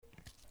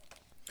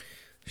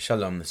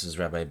Shalom, this is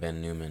Rabbi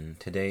Ben Newman.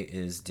 Today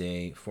is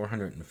day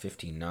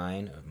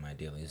 459 of my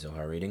daily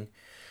Zohar reading.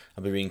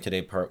 I'll be reading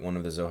today part 1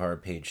 of the Zohar,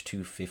 page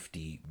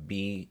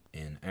 250b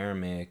in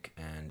Aramaic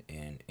and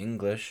in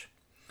English.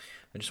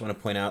 I just want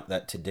to point out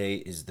that today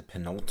is the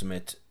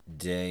penultimate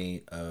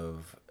day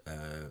of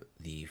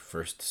the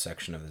first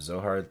section of the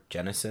Zohar,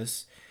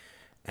 Genesis,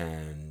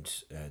 and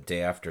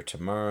day after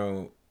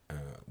tomorrow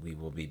we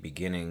will be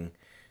beginning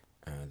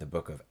the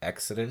book of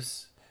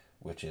Exodus,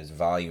 which is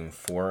volume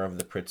 4 of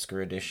the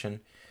Pritzker edition.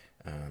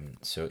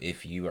 So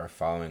if you are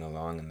following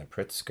along in the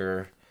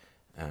Pritzker,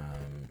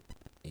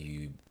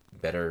 you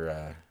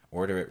better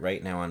order it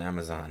right now on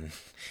Amazon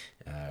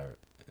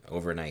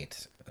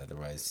overnight.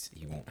 Otherwise,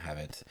 you won't have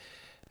it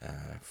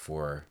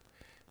for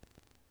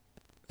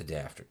the day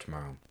after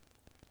tomorrow.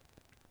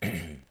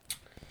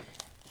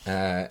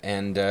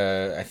 And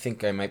I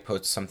think I might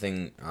post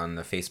something on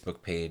the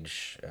Facebook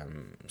page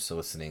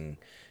soliciting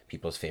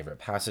people's favorite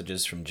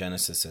passages from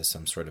Genesis as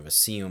some sort of a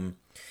siyum,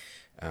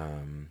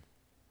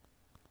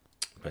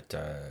 but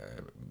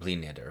bli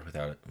neder,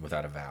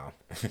 without a vow.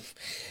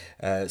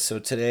 So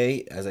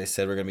today, as I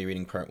said, we're going to be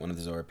reading part 1 of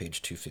the Zohar,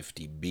 page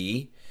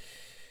 250b,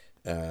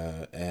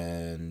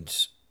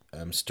 and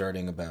I'm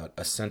starting about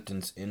a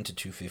sentence into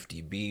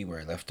 250b where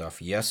I left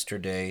off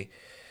yesterday,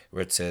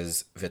 where it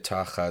says,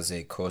 V'tacha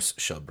ze kos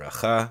shel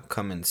bracha,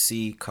 come and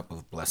see, cup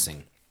of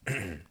blessing.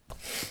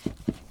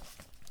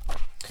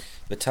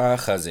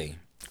 V'tacha ze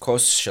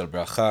kos shel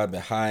bracha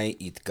behai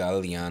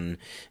itgalyan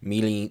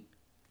mili.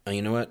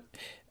 You know what?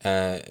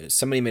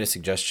 Somebody made a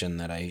suggestion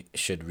that I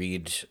should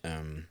read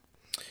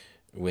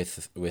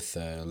with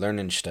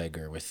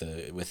Lerninsteiger, with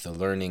the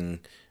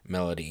learning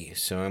melody.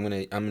 So I'm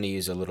gonna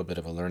use a little bit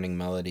of a learning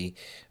melody.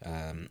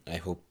 I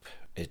hope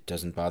it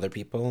doesn't bother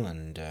people,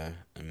 and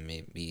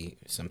maybe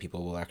some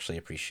people will actually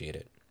appreciate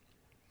it.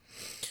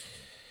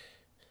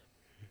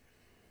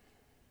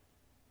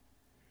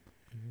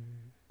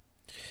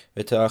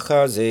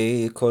 V'tacha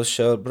ze kos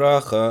shel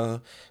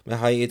bracha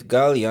v'hayit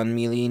galyan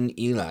milin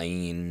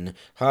ilayin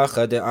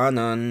hacha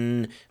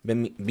de'anan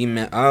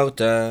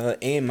b'me'alta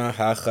ema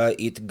hacha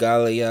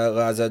itgalya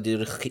raza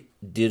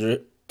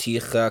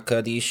dirticha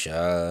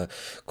kadisha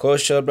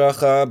kos shel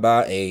bracha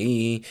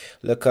ba'ei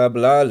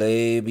lekabla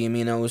le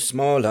b'yamina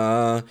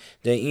u'smola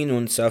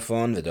de'inun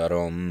tzafon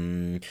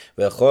v'darom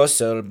v'chos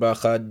shel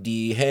bracha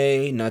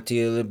dihei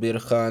natil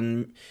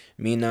birchan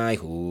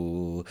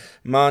Minaihu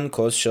man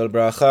kos shel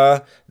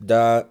bracha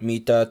da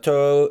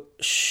mitato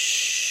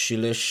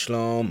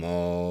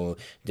shlomo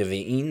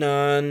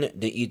devi'inan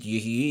deit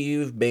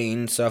yehiv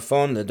bein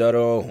safon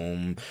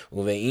ledarom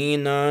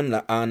uveinan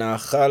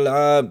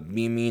la'anachala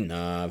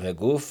bimina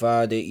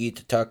vegufa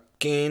deit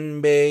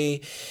taken bei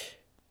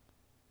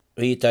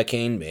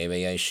ויתקן בי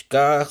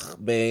וישכח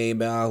בי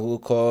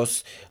באהו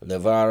כוס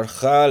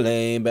לברכה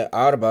לי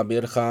בארבע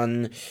ברכן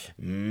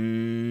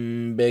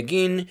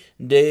בגין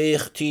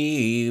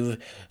דכתיב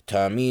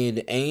תמיד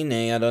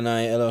עיני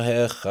אדוני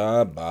אלוהיך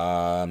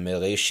בה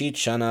מראשית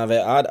שנה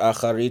ועד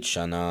אחרית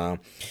שנה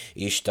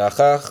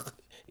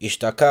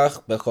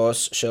ישתכח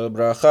בכוס של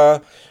ברכה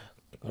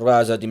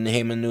רזה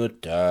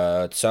דמנהימנות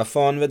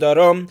צפון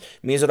ודרום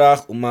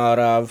מזרח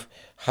ומערב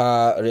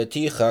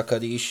הרתיחה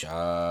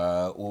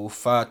קדישה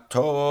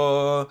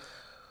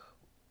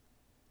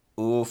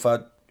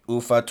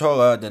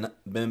ופתורה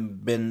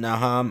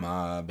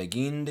בנהמה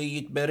בגין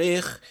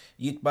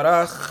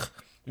יתברך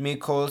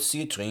מכל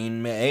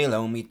סיטרין מאלה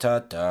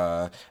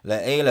ומיתתה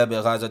לאלה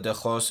ברזה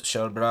דחוס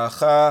של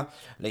ברכה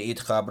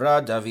להתחברה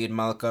דוד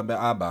מלכה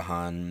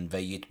באבהן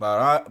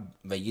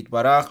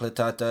ויתברך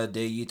לתתה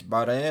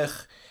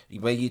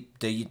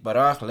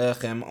ויתברך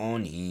לכם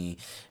עוני,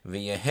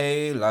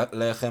 ויהי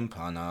לכם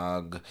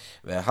פנג,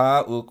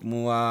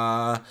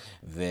 והאוקמוה,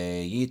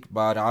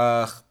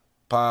 ויתברך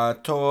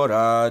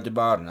פתורד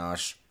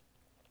ברנש,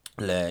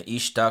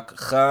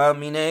 להשתכחה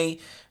מיני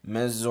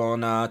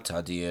מזונה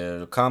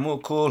תדיר, קמו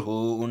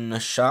כולהו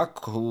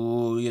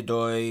ונשקהו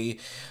ידוי,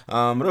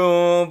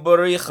 אמרו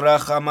בריך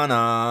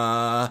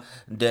רחמנה,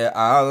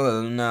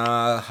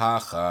 דאלנה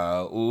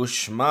הכה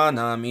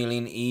ושמנה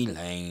מילין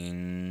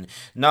אילין,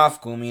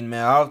 נפקו מן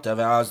מעלתה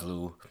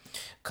ועזלו,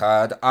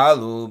 כד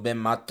עלו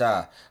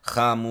במטה,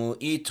 חמו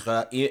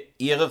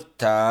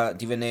אירתה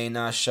דבני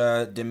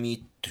נשה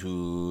דמית,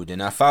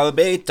 דנפל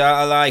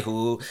ביתה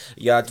עליהו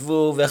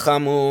יתבו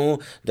וחמו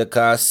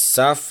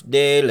דכסף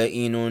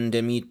דלאינון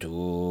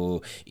דמיתו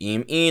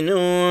עם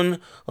אינון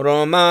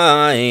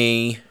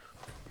רומאי.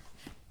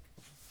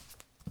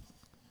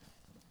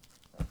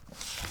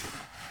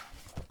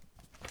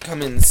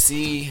 Come and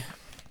see,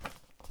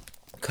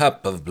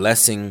 cup of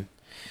blessing.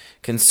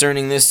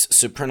 Concerning this,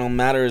 supernal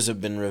matters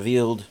have been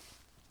revealed.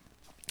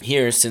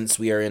 Here, since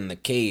we are in the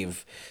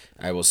cave,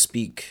 I will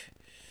speak.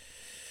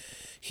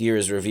 Here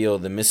is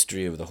revealed the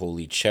mystery of the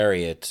holy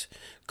chariot.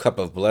 Cup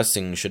of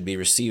blessing should be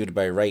received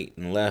by right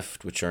and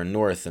left, which are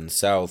north and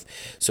south,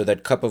 so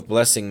that cup of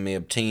blessing may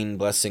obtain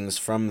blessings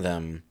from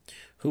them.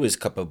 Who is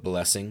cup of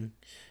blessing?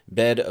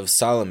 bed of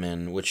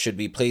Solomon, which should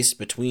be placed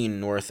between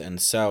north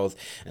and south,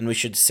 and we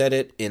should set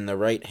it in the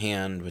right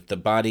hand, with the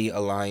body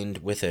aligned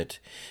with it.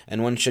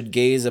 And one should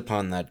gaze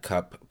upon that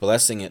cup,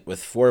 blessing it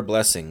with 4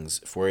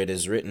 blessings, for it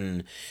is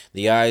written,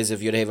 The eyes of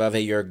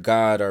Yodhevave your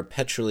God are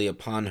perpetually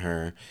upon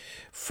her,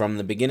 from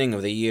the beginning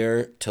of the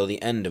year till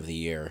the end of the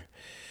year.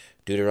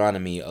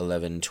 Deuteronomy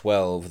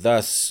 11:12.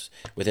 Thus,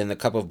 within the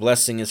cup of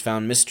blessing is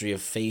found mystery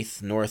of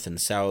faith, north and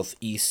south,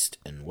 east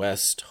and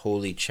west,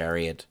 holy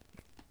chariot.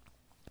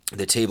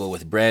 The table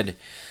with bread,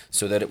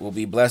 so that it will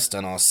be blessed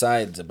on all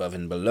sides, above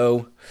and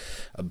below.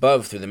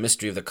 Above, through the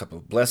mystery of the cup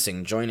of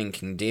blessing, joining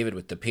King David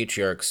with the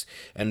patriarchs,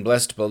 and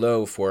blessed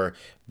below, for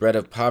bread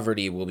of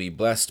poverty will be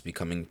blessed,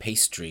 becoming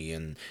pastry,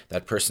 and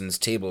that person's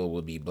table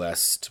will be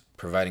blessed,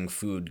 providing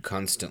food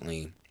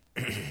constantly.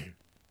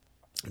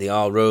 They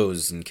all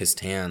rose and kissed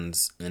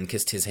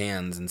his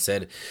hands, and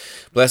said,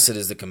 Blessed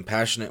is the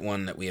compassionate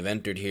one that we have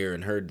entered here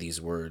and heard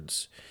these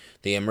words.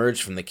 They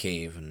emerged from the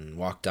cave and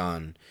walked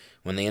on.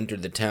 When they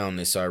entered the town,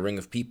 they saw a ring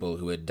of people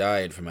who had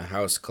died from a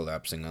house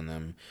collapsing on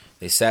them.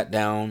 They sat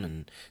down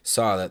and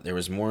saw that there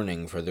was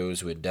mourning for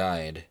those who had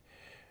died,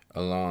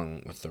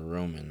 along with the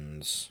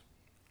Romans.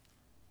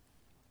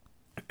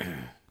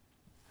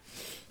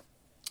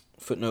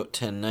 Footnote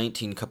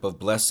 10:19, Cup of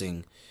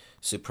Blessing,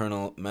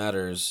 Supernal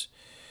Matters.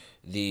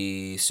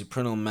 The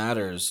supernal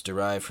matters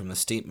derive from the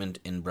statement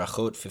in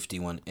Brachot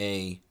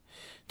 51a.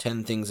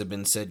 10 things have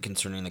been said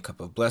concerning the cup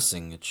of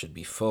blessing. It should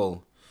be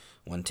full.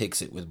 One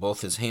takes it with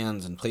both his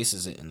hands and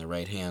places it in the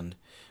right hand.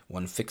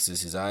 One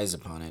fixes his eyes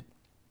upon it.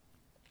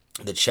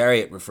 The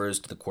chariot refers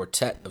to the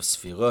quartet of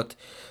Sfirot,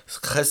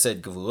 Chesed,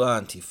 Gevurah,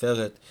 and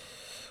Tiferet,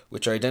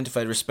 which are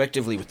identified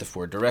respectively with the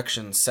 4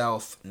 directions,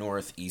 south,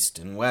 north, east,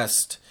 and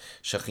west.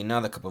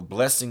 Shekhinah, the cup of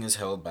blessing, is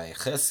held by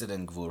Chesed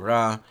and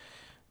Gevurah,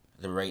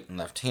 the right and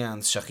left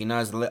hands.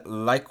 Shekhinah is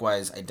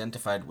likewise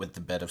identified with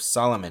the bed of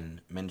Solomon,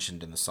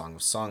 mentioned in the Song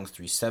of Songs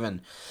 3:7,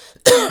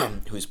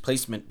 whose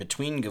placement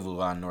between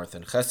Gevurah, north,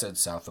 and Chesed,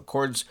 south,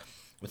 accords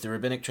with the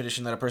rabbinic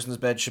tradition that a person's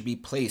bed should be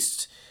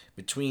placed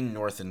between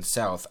north and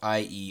south,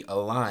 i.e.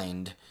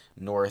 aligned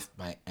north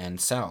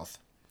and south.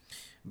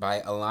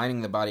 By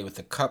aligning the body with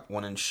the cup,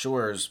 one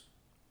ensures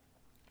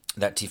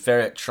that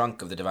Tiferet,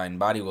 trunk of the divine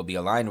body, will be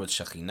aligned with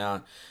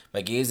Shekhinah.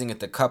 By gazing at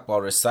the cup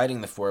while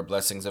reciting the 4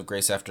 blessings of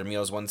grace after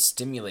meals, one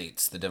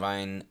stimulates the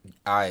divine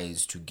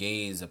eyes to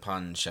gaze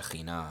upon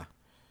Shekhinah.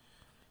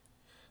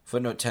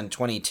 Footnote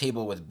 10:20,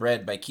 Table with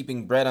bread. By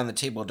keeping bread on the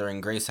table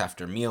during grace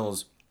after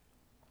meals,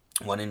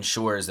 one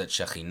ensures that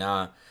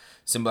Shekhinah,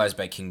 symbolized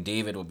by King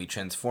David, will be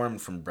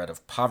transformed from bread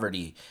of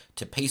poverty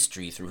to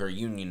pastry through her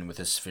union with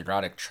the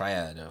Sephirotic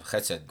triad of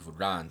Chesed,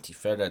 Gevurah, and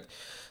Tiferet,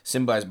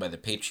 symbolized by the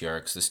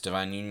patriarchs. This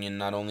divine union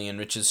not only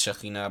enriches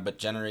Shekhinah, but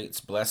generates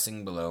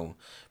blessing below,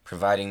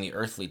 providing the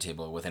earthly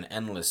table with an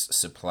endless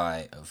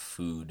supply of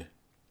food.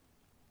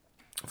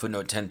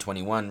 Footnote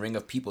 10:21, Ring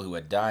of people who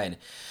had died.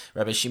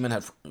 Rabbi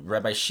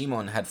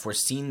Shimon had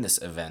foreseen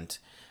this event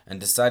and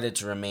decided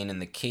to remain in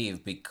the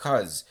cave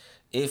because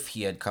if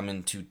he had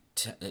come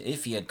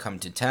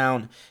to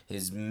town,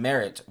 his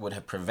merit would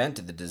have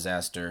prevented the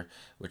disaster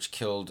which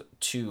killed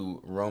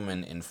 2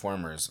 Roman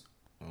informers.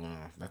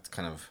 That's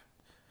kind of...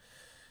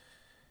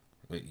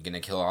 Wait, you're going to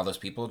kill all those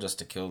people just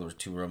to kill those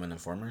 2 Roman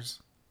informers?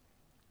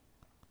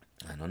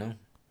 I don't know.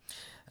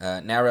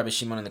 Now Rabbi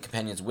Shimon and the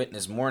companions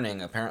witnessed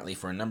mourning, apparently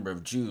for a number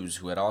of Jews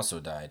who had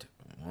also died.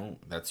 Well,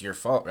 that's your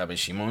fault, Rabbi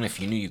Shimon. If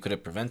you knew, you could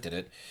have prevented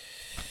it.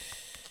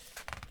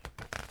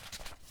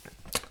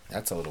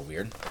 That's a little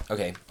weird.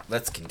 Okay,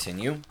 let's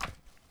continue.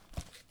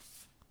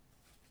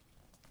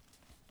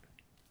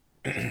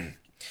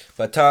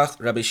 Patach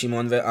Rabbi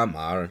Shimon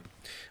ve'amar,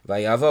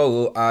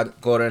 vayavohu ad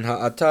goren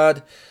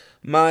ha'atad,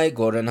 mai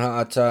goren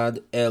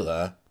ha'atad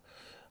ela,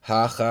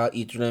 hacha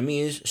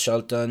itremiz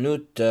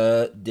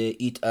shaltanuta de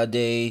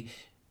itade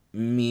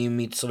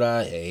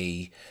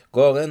ממצרי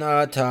גורן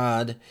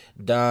העתד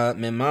דה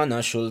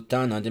ממנה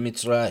שולטנה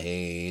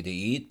דמצרי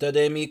דאיתא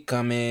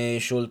דמיקמא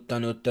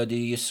שולטנותא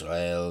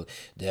דישראל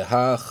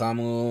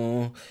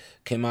דהחמו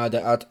כמה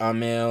דעת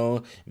עמל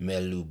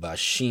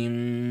מלובשים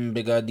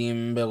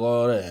בגדים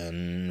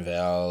בגורן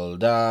ועל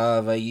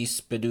דה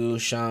ויספדו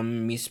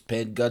שם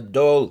מספד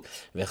גדול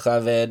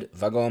וכבד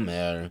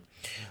וגומר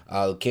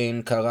על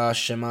כן קרא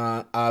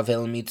שמה אבל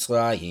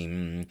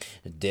מצרים,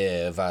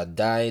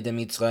 דוודאי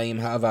דמצרים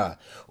הווה,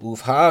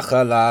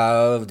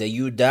 ובהחלב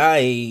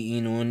דיודאי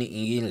אינון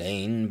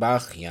אילן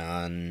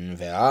בכיין,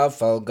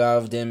 ואף על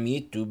גב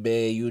דמיתו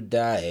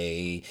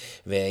ביודאי,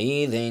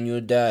 ואילן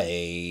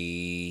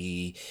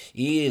יודאי,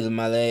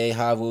 אלמלא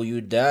הבו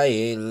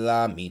יודאי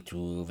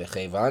למיתו,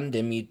 וכיוון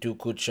דמיתו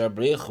קודשא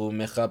בריחו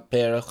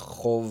מכפר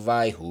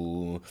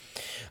חובייהו.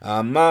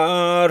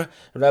 אמר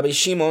רבי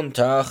שמעון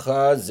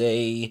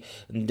תחזי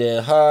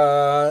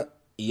דה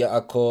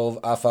יעקב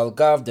אף על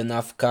גב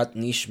דנפקת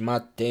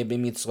נשמתה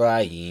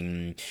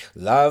במצרים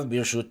לאו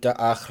ברשות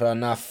האחרא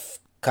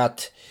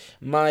נפקת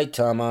my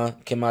tama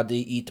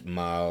kemadi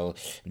itmal,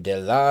 de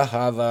la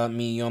hava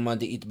mi yoma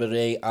de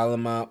itbere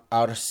alma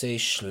arse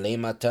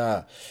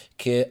shlemata,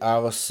 ke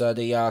arsa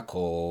de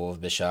Yaakov,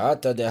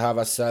 beshata de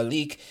hava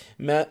salik,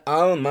 me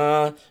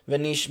alma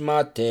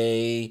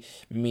venishmate,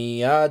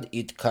 miyad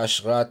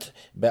itkashrat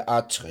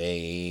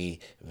beatre,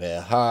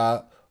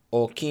 veha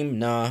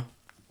okimna.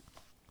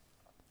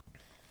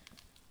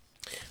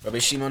 Rabbi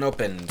Shimon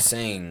opened,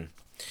 saying,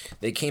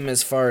 they came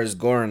as far as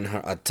Goren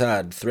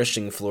HaAtad,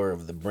 threshing floor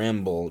of the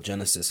bramble,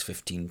 Genesis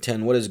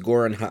 15:10. What is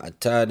Goren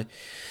HaAtad?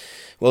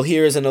 Well,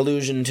 here is an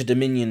allusion to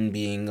dominion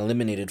being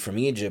eliminated from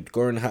Egypt.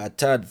 Goren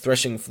HaAtad,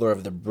 threshing floor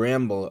of the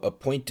bramble,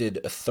 appointed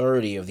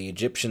authority of the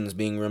Egyptians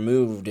being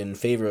removed in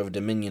favor of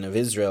dominion of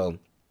Israel.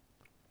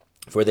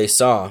 For they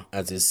saw,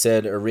 as is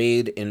said,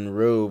 arrayed in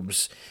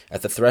robes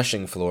at the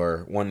threshing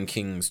floor, 1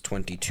 Kings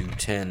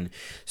 22:10.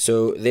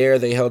 So there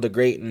they held a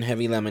great and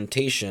heavy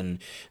lamentation.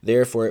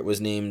 Therefore it was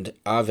named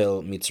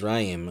Avel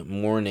Mitzrayim,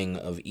 mourning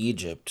of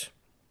Egypt.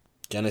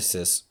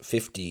 Genesis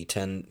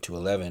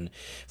 50:10-11.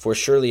 For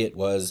surely it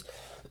was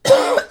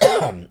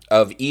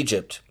of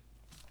Egypt.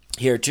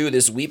 Here too,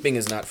 this weeping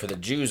is not for the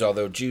Jews,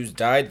 although Jews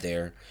died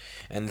there.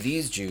 And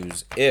these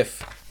Jews,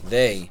 if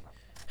they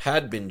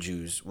had been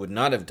Jews, would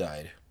not have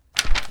died.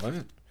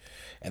 What?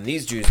 And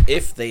these Jews,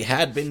 if they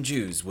had been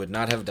Jews, would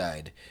not have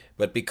died.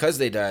 But because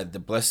they died, the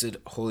Blessed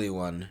Holy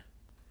One...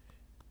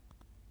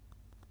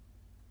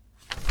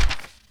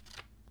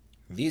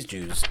 These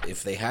Jews,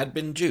 if they had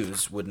been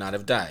Jews, would not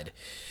have died.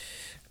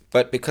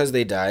 But because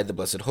they died, the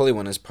Blessed Holy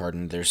One has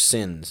pardoned their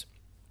sins.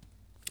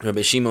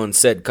 Rabbi Shimon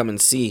said, come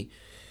and see.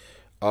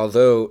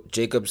 Although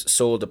Jacob's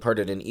soul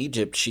departed in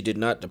Egypt, she did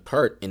not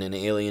depart in an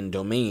alien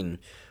domain.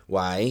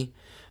 Why?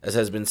 As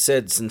has been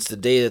said, since the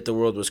day that the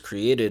world was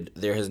created,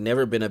 there has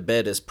never been a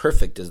bed as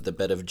perfect as the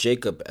bed of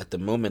Jacob at the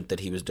moment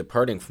that he was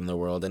departing from the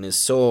world, and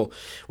his soul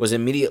was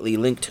immediately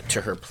linked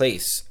to her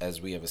place,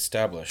 as we have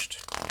established.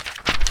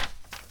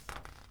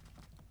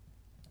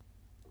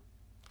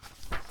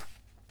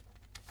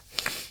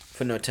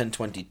 Footnote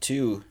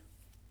 1022.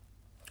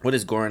 What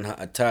is Goren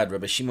HaAtad?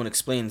 Rabbi Shimon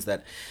explains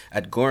that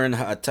at Goren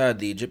HaAtad,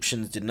 the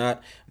Egyptians did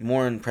not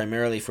mourn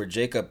primarily for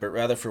Jacob, but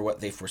rather for what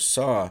they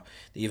foresaw,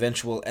 the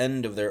eventual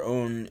end of their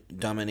own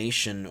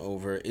domination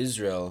over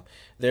Israel.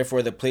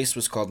 Therefore, the place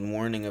was called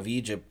Mourning of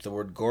Egypt. The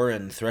word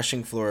Goren,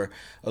 threshing floor,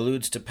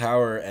 alludes to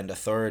power and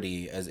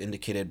authority, as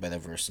indicated by the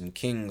verse in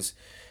Kings.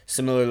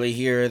 Similarly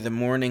here, the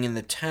mourning in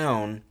the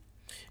town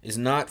is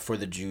not for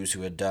the Jews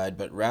who had died,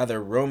 but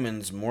rather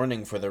Romans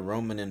mourning for the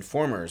Roman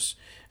informers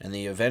and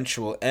the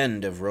eventual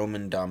end of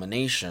Roman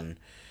domination.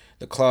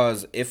 The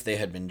clause, if they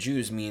had been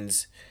Jews,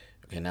 means,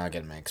 okay, now I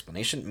get my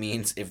explanation,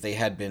 means if they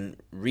had been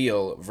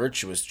real,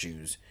 virtuous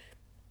Jews,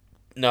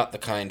 not the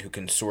kind who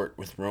consort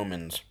with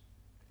Romans.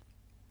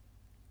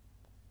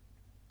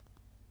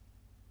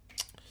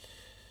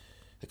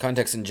 The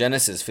context in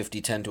Genesis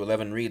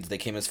 50:10-11 reads, they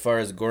came as far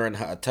as Goren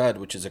HaAtad,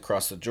 which is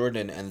across the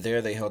Jordan, and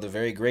there they held a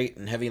very great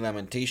and heavy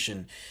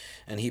lamentation,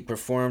 and he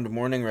performed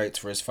mourning rites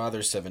for his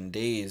father 7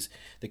 days.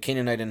 The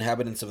Canaanite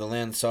inhabitants of the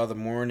land saw the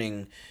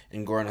mourning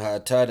in Goren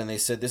HaAtad, and they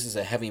said, this is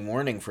a heavy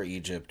mourning for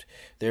Egypt.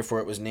 Therefore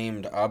it was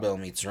named Abel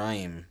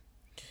Mitzrayim.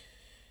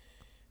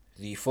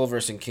 The full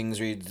verse in Kings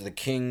reads, the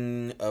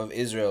king of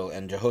Israel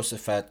and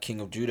Jehoshaphat,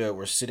 king of Judah,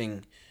 were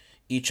sitting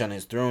each on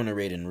his throne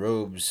arrayed in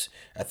robes,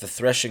 at the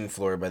threshing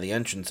floor by the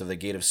entrance of the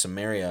gate of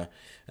Samaria,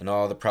 and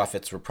all the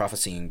prophets were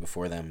prophesying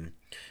before them.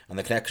 On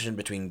the connection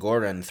between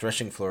Goren,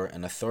 threshing floor,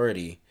 and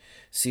authority,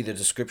 see the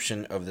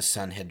description of the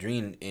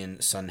Sanhedrin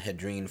in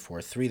Sanhedrin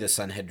 4:3. The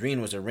Sanhedrin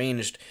was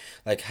arranged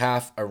like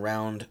half a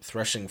round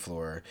threshing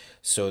floor,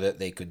 so that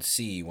they could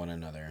see one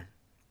another.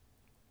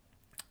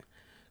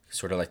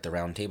 Sort of like the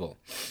round table.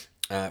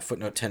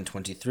 Footnote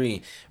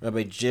 1023,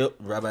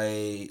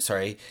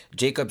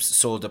 Jacob's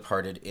soul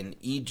departed in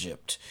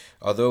Egypt.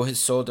 Although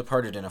his soul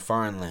departed in a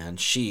foreign land,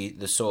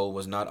 the soul,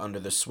 was not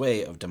under the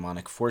sway of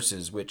demonic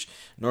forces, which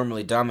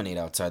normally dominate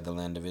outside the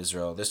land of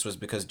Israel. This was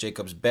because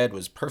Jacob's bed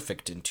was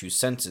perfect in 2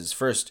 senses.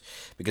 First,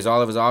 because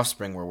all of his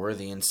offspring were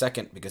worthy, and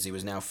second, because he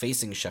was now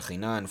facing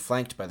Shekhinah and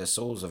flanked by the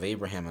souls of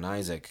Abraham and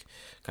Isaac.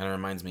 Kind of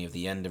reminds me of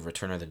the end of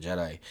Return of the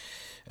Jedi.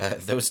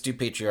 Those 2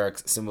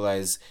 patriarchs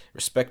symbolize,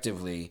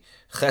 respectively,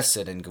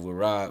 Chesed and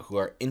Gevurah, who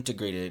are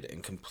integrated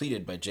and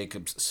completed by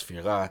Jacob's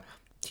Sphirah,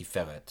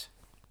 Tiferet.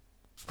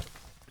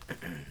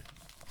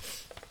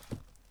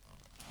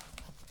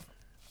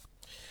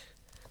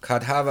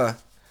 Kadhava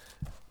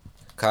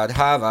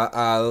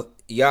al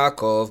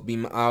Yaakov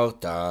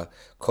bim'arta,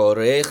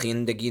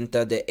 korechin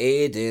deginta de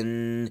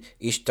Eden,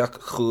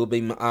 ishtakchu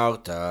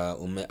bim'arta,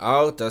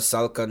 ume'arta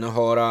salka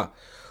nehora,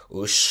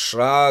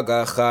 ושרג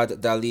אחד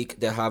דליק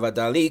דהבה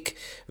דליק,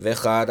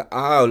 ואחד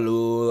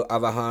עלו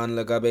אבהן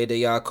לגבי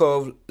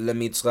דיעקב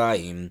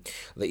למצרים,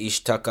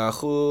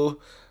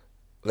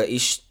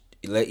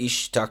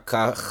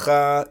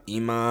 לאשתכחה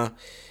עמה,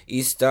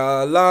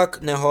 הסתלק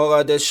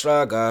נהורה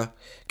דשרגה,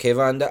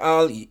 כיוון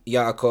דעל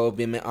יעקב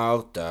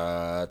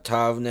במערתה,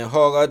 תב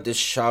נהורה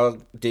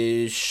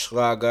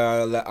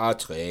דשרגה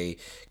לאתרי,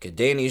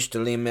 כדי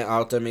נשתלים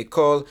מערתה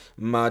מכל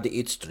מה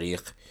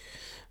דאצטריך.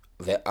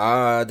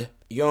 ועד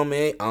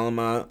יומי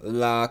עלמא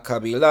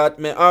לקבילת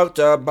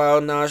מערתה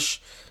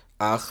ברנש,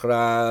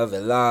 אחרא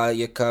ולה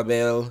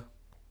יקבל.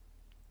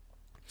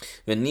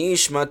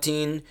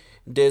 ונשמתין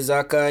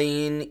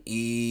דזכאין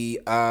אי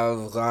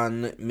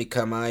אברן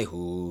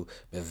מקמייהו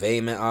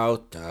בבי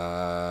מערתה,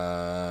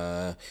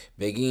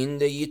 בגין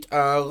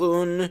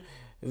דיתארון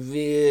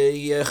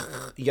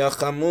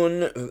ויחמון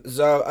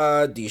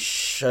זרעה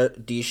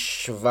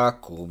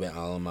דשבקו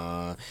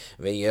בעלמא,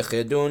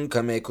 ויחדון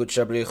כמי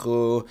קודשא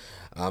בריחו.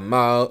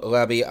 אמר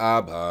רבי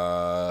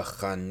אבא,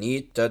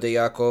 חניתא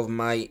דיעקב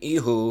מאי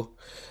איהו?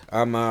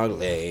 אמר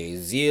לי,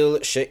 זיל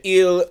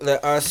שאיל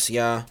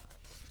לאסיה.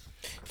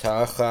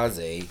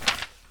 תחזי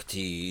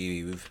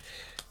כתיב,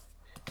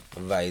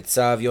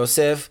 ויצב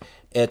יוסף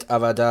את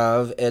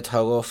עבדיו את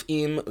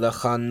הרופאים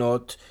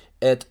לחנות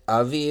את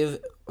אביו,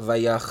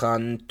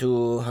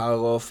 ויחנתו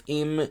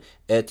הרופאים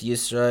את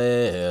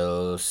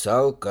ישראל.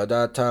 סלקא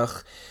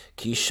דתך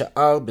כי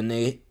שאר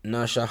בני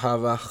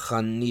נשהבה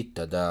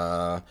חניתא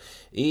דה,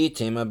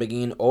 איתמה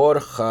בגין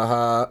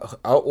אורחה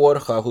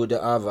הוא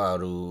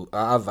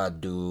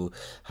דעבדו,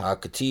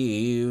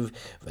 הכתיב,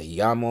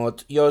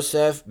 וימות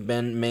יוסף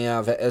בן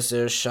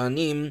 110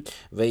 שנים,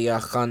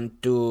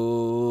 ויחנתו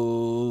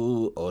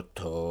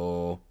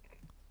אותו.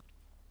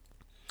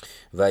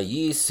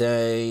 ויישם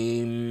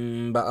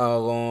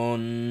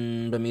בארון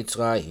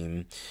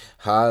במצרים,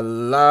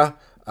 הלה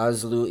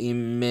אזלו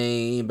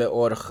אימי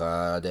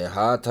באורחה,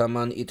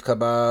 דהתמן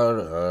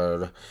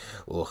התקברר,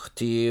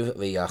 וכתיב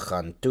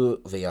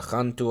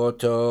ויחנתו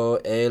אותו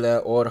אלה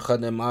אורחה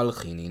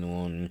דמלכי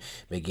נינון,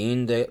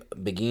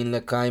 בגין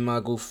לקיימה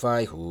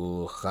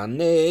גופייהו,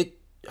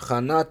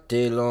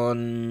 חנתלון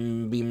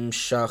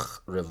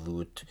במשך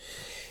רבות.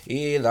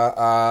 אלא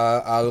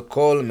על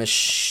כל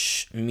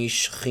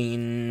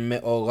משכין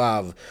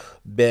מעורב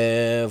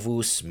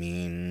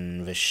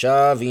בבוסמין,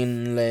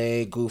 ושבין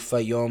לגוף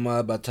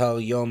יומא בתר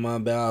יומא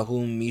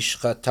באהו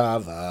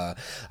משחטבה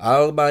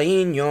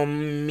 40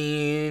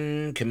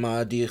 יומין,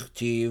 כמה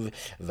דכתיב,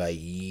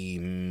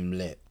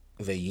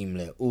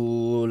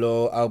 וימלאו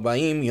לו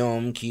 40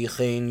 יום, כי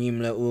כן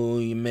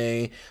ימלאו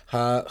ימי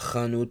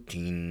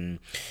החנותין.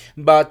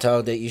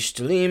 בתר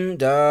דאשתלים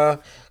דה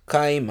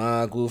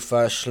קיימה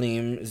גופה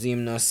שלים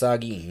זימנה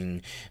סגין,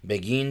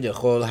 בגין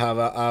דכל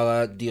הווה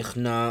עלה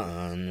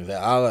דכנען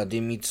ועלה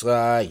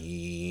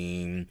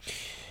דמצרים,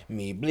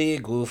 מבלי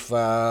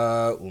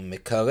גופה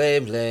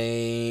ומקרב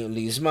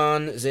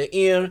לזמן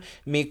זעיר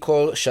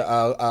מכל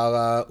שאר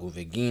עלה,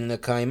 ובגין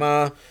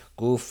לקיימה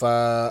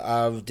גופה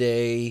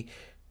עבדי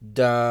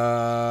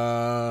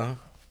da.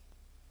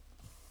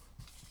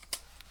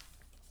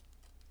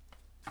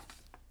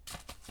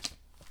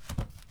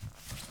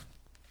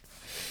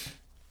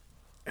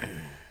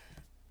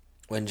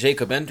 When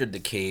Jacob entered the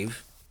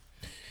cave,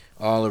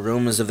 all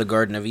aromas of the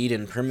Garden of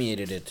Eden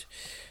permeated it.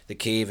 The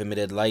cave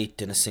emitted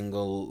light, and a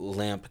single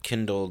lamp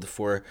kindled,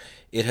 for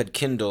it had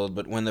kindled.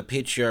 But when the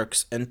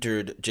patriarchs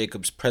entered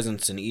Jacob's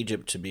presence in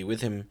Egypt to be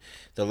with him,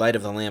 the light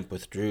of the lamp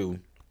withdrew.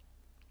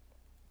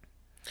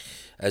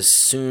 As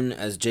soon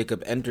as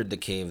Jacob entered the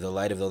cave, the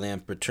light of the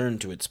lamp returned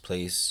to its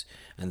place,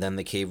 and then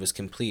the cave was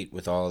complete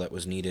with all that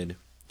was needed.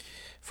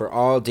 For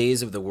all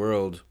days of the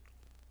world,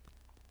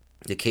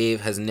 the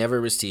cave has never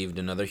received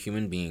another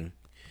human being,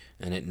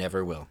 and it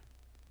never will.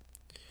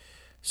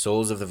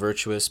 Souls of the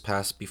virtuous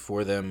pass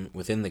before them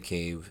within the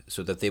cave,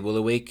 so that they will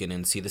awaken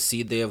and see the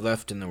seed they have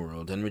left in the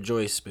world, and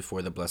rejoice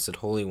before the Blessed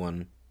Holy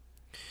One.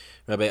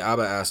 Rabbi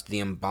Abba asked, "The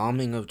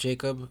embalming of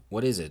Jacob,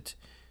 what is it?"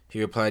 He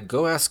replied,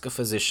 "Go ask a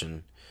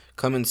physician.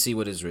 Come and see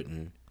what is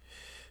written."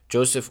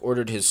 Joseph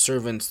ordered his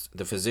servants,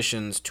 the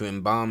physicians, to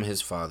embalm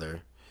his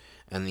father,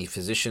 and the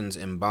physicians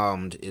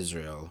embalmed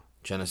Israel.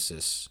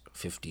 Genesis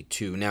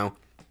 52. Now,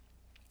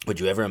 would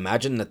you ever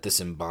imagine that this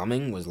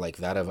embalming was like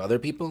that of other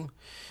people?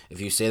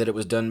 If you say that it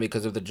was done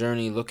because of the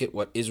journey, look at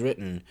what is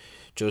written.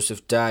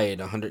 Joseph died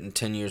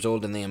 110 years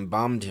old, and they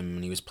embalmed him,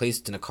 and he was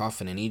placed in a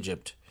coffin in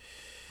Egypt.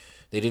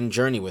 They didn't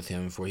journey with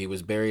him, for he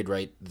was buried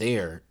right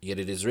there, yet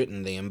it is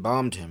written they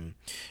embalmed him.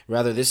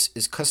 Rather, this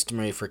is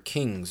customary for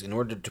kings. In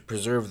order to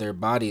preserve their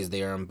bodies,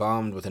 they are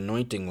embalmed with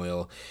anointing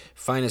oil,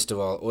 finest of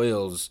all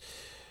oils,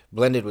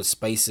 blended with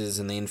spices,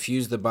 and they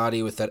infuse the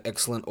body with that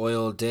excellent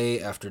oil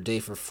day after day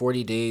for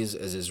 40 days,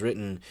 as is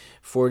written,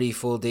 40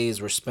 full days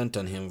were spent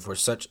on him, for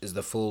such is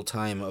the full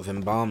time of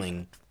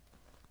embalming.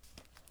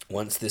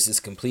 Once this is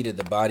completed,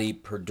 the body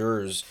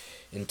perdures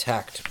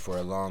intact for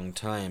a long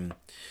time.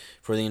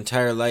 For the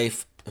entire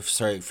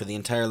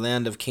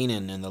land of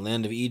Canaan and the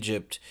land of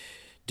Egypt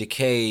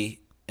decay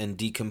and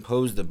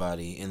decompose the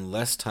body in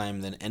less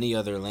time than any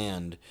other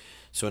land.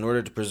 So in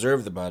order to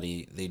preserve the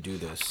body, they do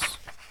this.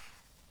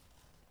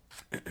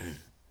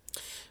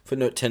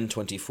 Footnote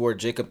 1024,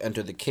 Jacob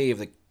entered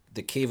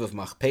the cave of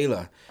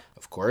Machpelah,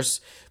 of course,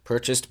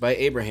 purchased by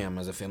Abraham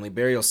as a family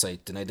burial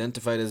site and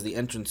identified as the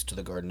entrance to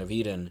the Garden of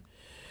Eden.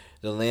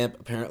 The lamp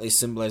apparently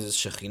symbolizes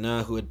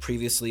Shekhinah, who had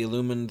previously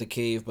illumined the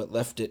cave but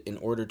left it in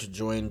order to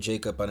join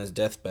Jacob on his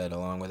deathbed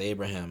along with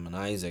Abraham and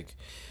Isaac.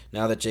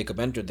 Now that Jacob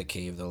entered the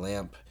cave, the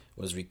lamp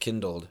was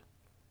rekindled.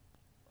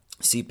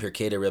 See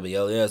Pirkei de Rebbe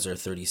Eliezer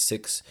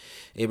 36.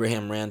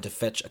 Abraham ran to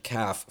fetch a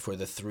calf for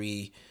the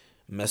 3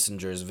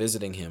 messengers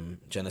visiting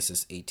him,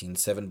 Genesis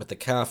 18:7. But the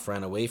calf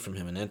ran away from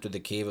him and entered the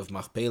cave of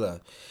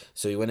Machpelah.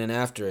 So he went in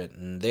after it,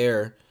 and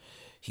there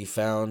he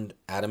found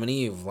Adam and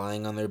Eve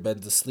lying on their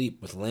beds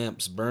asleep, with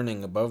lamps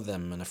burning above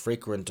them and a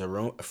fragrant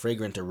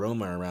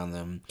aroma around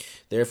them.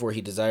 Therefore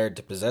he desired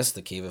to possess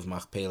the cave of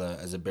Machpelah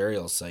as a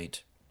burial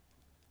site.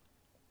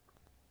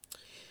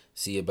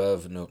 See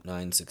above, note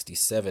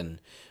 967.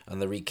 On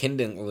the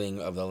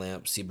rekindling of the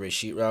lamp, see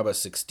Breshit Rabbah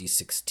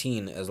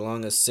 60:16. As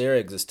long as Sarah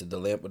existed, the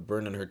lamp would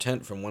burn in her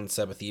tent from one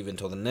Sabbath eve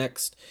until the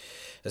next.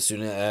 As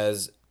soon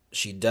as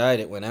she died,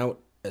 it went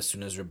out. As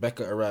soon as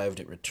Rebekah arrived,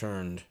 it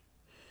returned.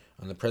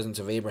 On the presence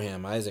of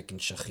Abraham, Isaac,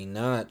 and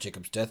Shekhinah at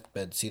Jacob's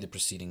deathbed, see the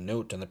preceding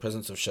note. On the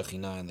presence of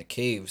Shekhinah in the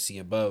cave, see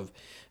above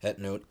at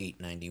note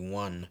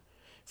 891.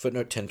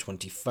 Footnote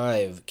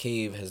 1025,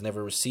 cave has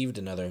never received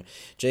another.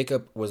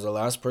 Jacob was the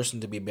last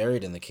person to be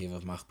buried in the cave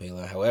of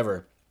Machpelah.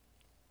 However,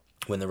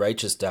 when the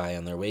righteous die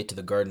on their way to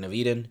the Garden of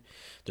Eden,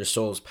 their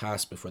souls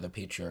pass before the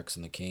patriarchs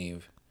in the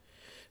cave.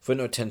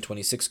 Footnote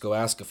 1026, go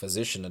ask a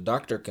physician. A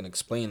doctor can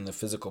explain the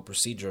physical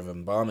procedure of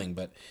embalming,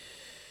 but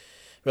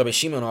Rabbi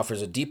Shimon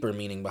offers a deeper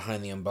meaning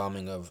behind the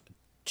embalming of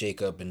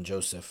Jacob and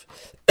Joseph.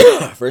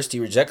 First, he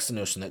rejects the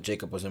notion that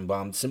Jacob was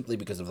embalmed simply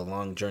because of the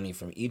long journey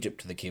from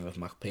Egypt to the cave of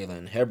Machpelah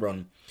in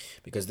Hebron,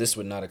 because this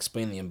would not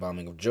explain the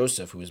embalming of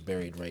Joseph, who was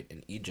buried right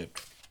in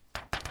Egypt.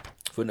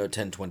 Footnote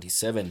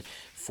 1027,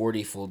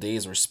 40 full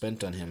days were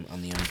spent on him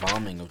on the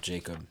embalming of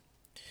Jacob.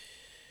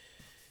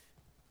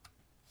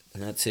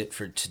 And that's it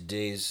for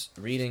today's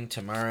reading.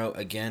 Tomorrow,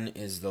 again,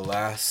 is the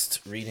last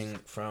reading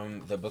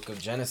from the book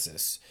of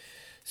Genesis.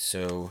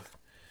 So,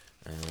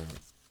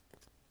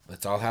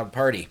 let's all have a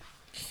party.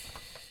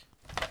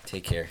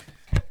 Take care.